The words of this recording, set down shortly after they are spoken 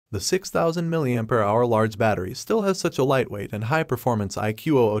The 6000 mAh large battery still has such a lightweight and high-performance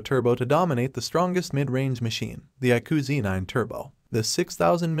iQOO turbo to dominate the strongest mid-range machine, the iQOO Z9 Turbo. This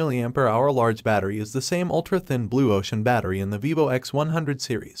 6000 mAh large battery is the same ultra-thin Blue Ocean battery in the Vivo X100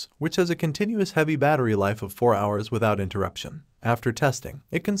 series, which has a continuous heavy battery life of 4 hours without interruption. After testing,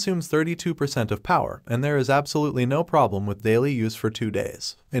 it consumes 32% of power, and there is absolutely no problem with daily use for 2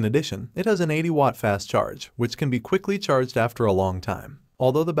 days. In addition, it has an 80-watt fast charge, which can be quickly charged after a long time.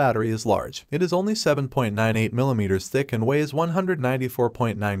 Although the battery is large, it is only 7.98 millimeters thick and weighs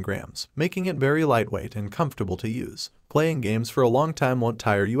 194.9 grams, making it very lightweight and comfortable to use. Playing games for a long time won't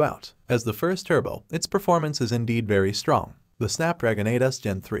tire you out. As the first turbo, its performance is indeed very strong. The Snapdragon 8S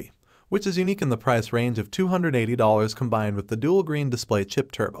Gen 3, which is unique in the price range of $280 combined with the dual green display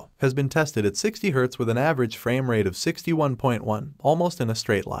chip turbo, has been tested at 60 Hz with an average frame rate of 61.1, almost in a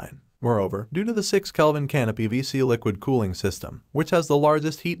straight line. Moreover, due to the 6 Kelvin canopy VC liquid cooling system, which has the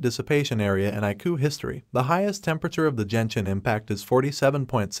largest heat dissipation area in iQOO history, the highest temperature of the Genshin Impact is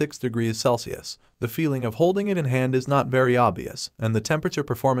 47.6 degrees Celsius. The feeling of holding it in hand is not very obvious, and the temperature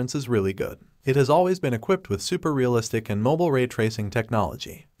performance is really good. It has always been equipped with super realistic and mobile ray tracing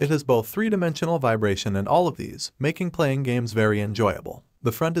technology. It has both three-dimensional vibration and all of these, making playing games very enjoyable.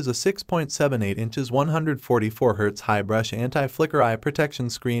 The front is a 6.78 inches 144 Hz high brush anti-flicker eye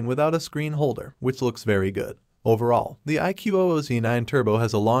protection screen without a screen holder, which looks very good. Overall, the iQOO Z9 Turbo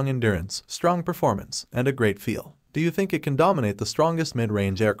has a long endurance, strong performance, and a great feel. Do you think it can dominate the strongest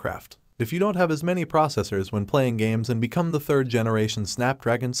mid-range aircraft? If you don't have as many processors when playing games and become the third-generation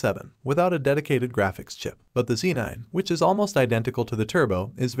Snapdragon 7 without a dedicated graphics chip, but the Z9, which is almost identical to the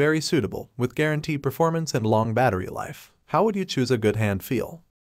Turbo, is very suitable with guaranteed performance and long battery life. How would you choose a good hand feel?